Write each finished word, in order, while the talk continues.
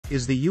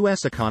Is the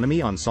U.S.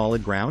 economy on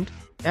solid ground?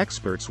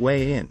 Experts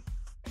weigh in.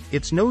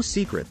 It's no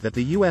secret that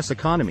the U.S.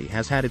 economy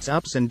has had its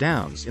ups and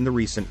downs in the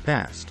recent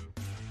past.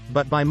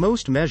 But by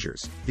most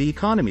measures, the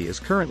economy is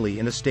currently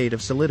in a state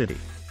of solidity.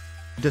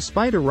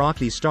 Despite a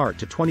rocky start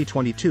to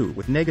 2022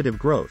 with negative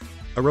growth,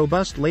 a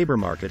robust labor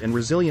market and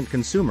resilient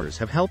consumers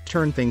have helped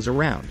turn things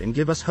around and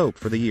give us hope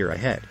for the year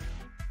ahead.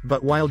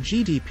 But while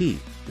GDP,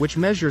 which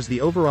measures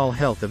the overall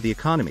health of the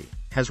economy,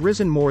 has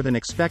risen more than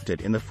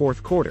expected in the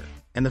fourth quarter,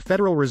 and the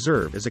Federal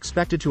Reserve is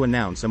expected to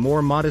announce a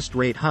more modest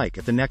rate hike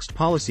at the next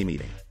policy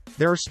meeting,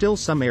 there are still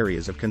some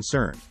areas of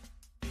concern.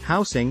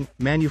 Housing,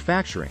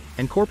 manufacturing,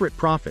 and corporate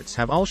profits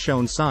have all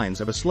shown signs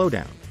of a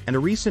slowdown, and a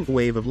recent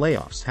wave of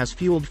layoffs has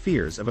fueled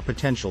fears of a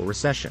potential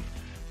recession.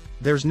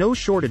 There's no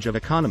shortage of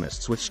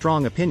economists with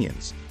strong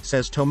opinions,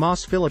 says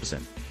Tomas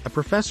Philipson, a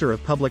professor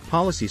of public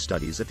policy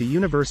studies at the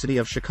University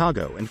of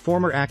Chicago and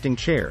former acting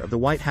chair of the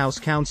White House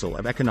Council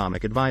of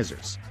Economic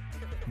Advisors.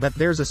 But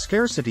there's a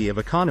scarcity of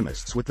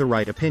economists with the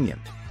right opinion.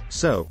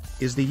 So,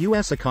 is the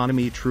U.S.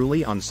 economy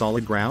truly on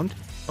solid ground?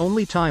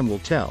 Only time will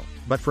tell,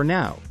 but for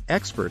now,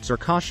 experts are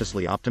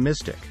cautiously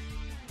optimistic.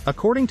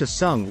 According to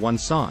Sung-Won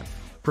Son,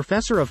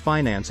 professor of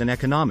finance and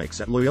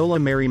economics at Loyola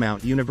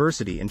Marymount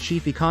University and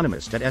chief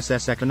economist at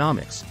SS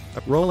Economics,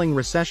 a rolling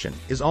recession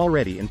is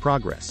already in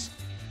progress.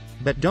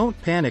 But don't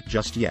panic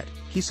just yet,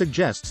 he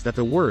suggests that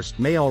the worst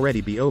may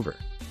already be over.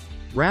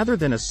 Rather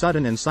than a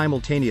sudden and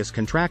simultaneous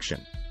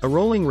contraction, a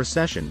rolling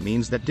recession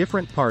means that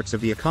different parts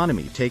of the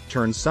economy take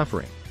turns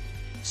suffering.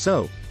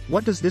 So,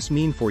 what does this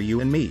mean for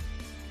you and me?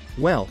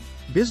 Well,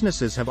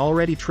 businesses have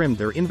already trimmed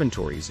their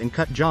inventories and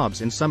cut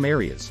jobs in some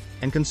areas,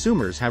 and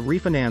consumers have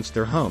refinanced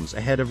their homes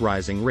ahead of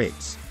rising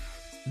rates.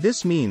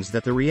 This means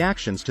that the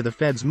reactions to the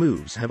Fed's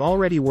moves have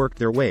already worked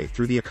their way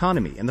through the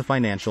economy and the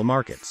financial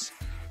markets.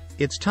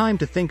 It's time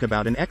to think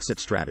about an exit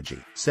strategy,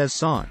 says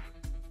Son.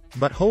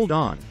 But hold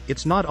on,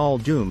 it's not all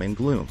doom and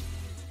gloom.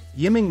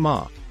 Yiming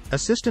Ma,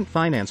 assistant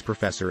finance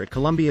professor at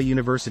Columbia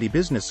University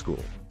Business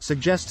School,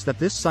 suggests that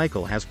this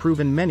cycle has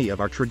proven many of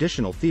our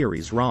traditional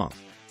theories wrong.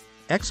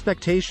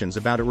 Expectations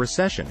about a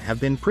recession have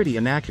been pretty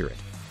inaccurate.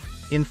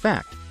 In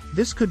fact,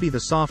 this could be the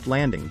soft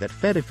landing that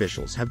Fed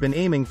officials have been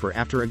aiming for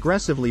after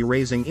aggressively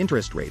raising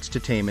interest rates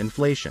to tame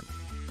inflation.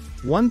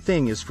 One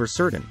thing is for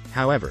certain,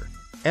 however,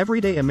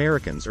 everyday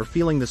Americans are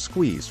feeling the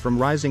squeeze from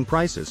rising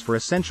prices for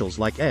essentials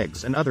like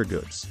eggs and other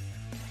goods.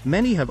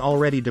 Many have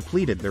already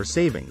depleted their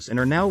savings and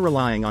are now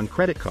relying on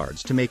credit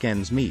cards to make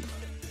ends meet.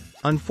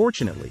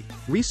 Unfortunately,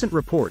 recent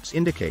reports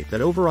indicate that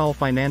overall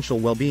financial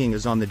well-being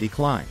is on the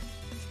decline.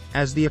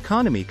 As the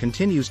economy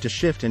continues to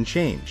shift and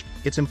change,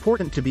 it's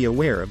important to be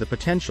aware of the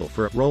potential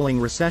for a rolling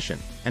recession,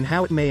 and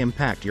how it may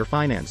impact your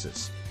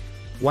finances.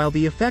 While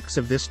the effects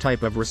of this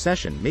type of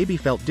recession may be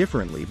felt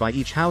differently by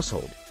each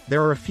household,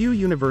 there are a few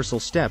universal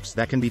steps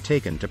that can be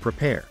taken to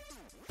prepare.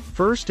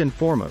 First and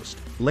foremost,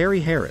 Larry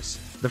Harris,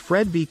 the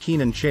Fred B.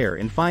 Keenan Chair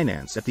in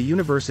Finance at the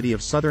University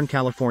of Southern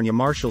California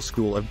Marshall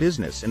School of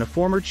Business and a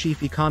former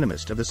chief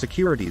economist of the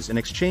Securities and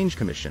Exchange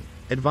Commission,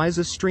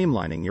 advises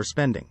streamlining your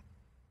spending.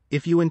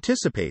 If you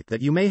anticipate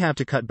that you may have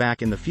to cut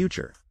back in the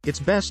future, it's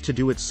best to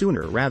do it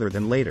sooner rather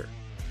than later.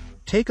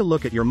 Take a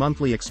look at your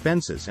monthly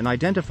expenses and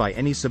identify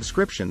any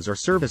subscriptions or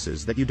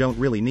services that you don't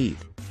really need.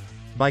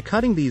 By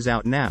cutting these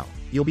out now,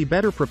 you'll be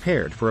better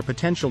prepared for a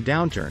potential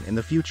downturn in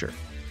the future.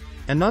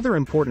 Another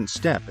important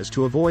step is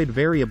to avoid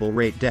variable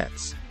rate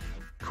debts.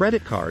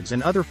 Credit cards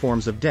and other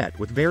forms of debt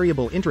with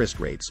variable interest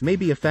rates may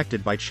be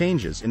affected by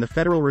changes in the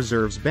Federal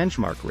Reserve's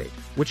benchmark rate,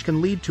 which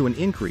can lead to an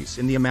increase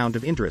in the amount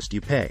of interest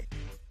you pay.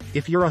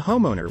 If you're a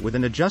homeowner with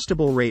an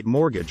adjustable rate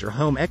mortgage or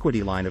home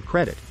equity line of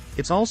credit,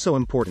 it's also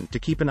important to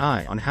keep an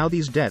eye on how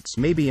these debts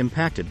may be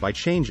impacted by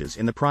changes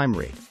in the prime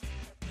rate.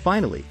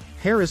 Finally,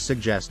 Harris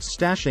suggests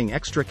stashing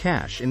extra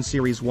cash in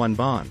Series 1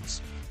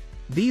 bonds.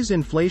 These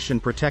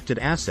inflation-protected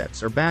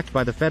assets are backed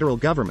by the federal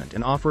government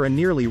and offer a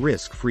nearly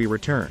risk-free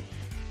return.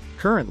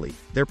 Currently,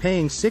 they're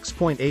paying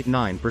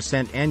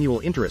 6.89% annual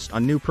interest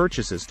on new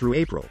purchases through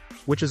April,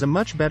 which is a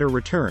much better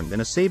return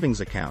than a savings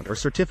account or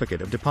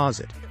certificate of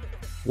deposit.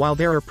 While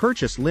there are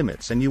purchase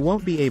limits and you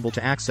won't be able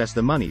to access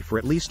the money for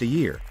at least a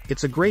year,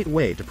 it's a great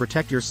way to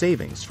protect your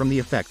savings from the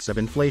effects of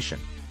inflation.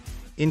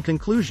 In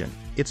conclusion,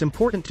 it's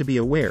important to be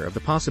aware of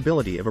the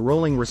possibility of a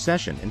rolling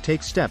recession and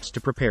take steps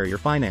to prepare your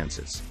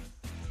finances.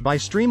 By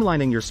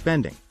streamlining your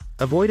spending,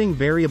 avoiding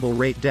variable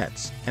rate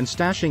debts, and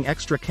stashing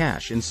extra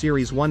cash in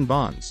Series 1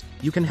 bonds,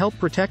 you can help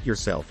protect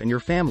yourself and your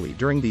family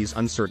during these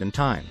uncertain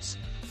times.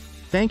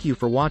 Thank you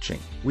for watching.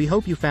 We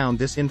hope you found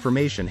this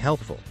information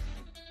helpful.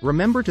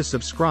 Remember to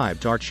subscribe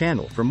to our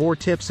channel for more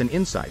tips and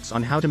insights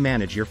on how to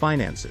manage your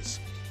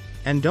finances.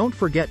 And don't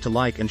forget to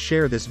like and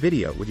share this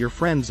video with your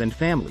friends and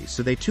family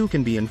so they too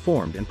can be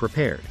informed and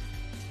prepared.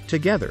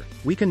 Together,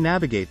 we can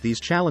navigate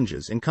these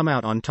challenges and come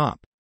out on top.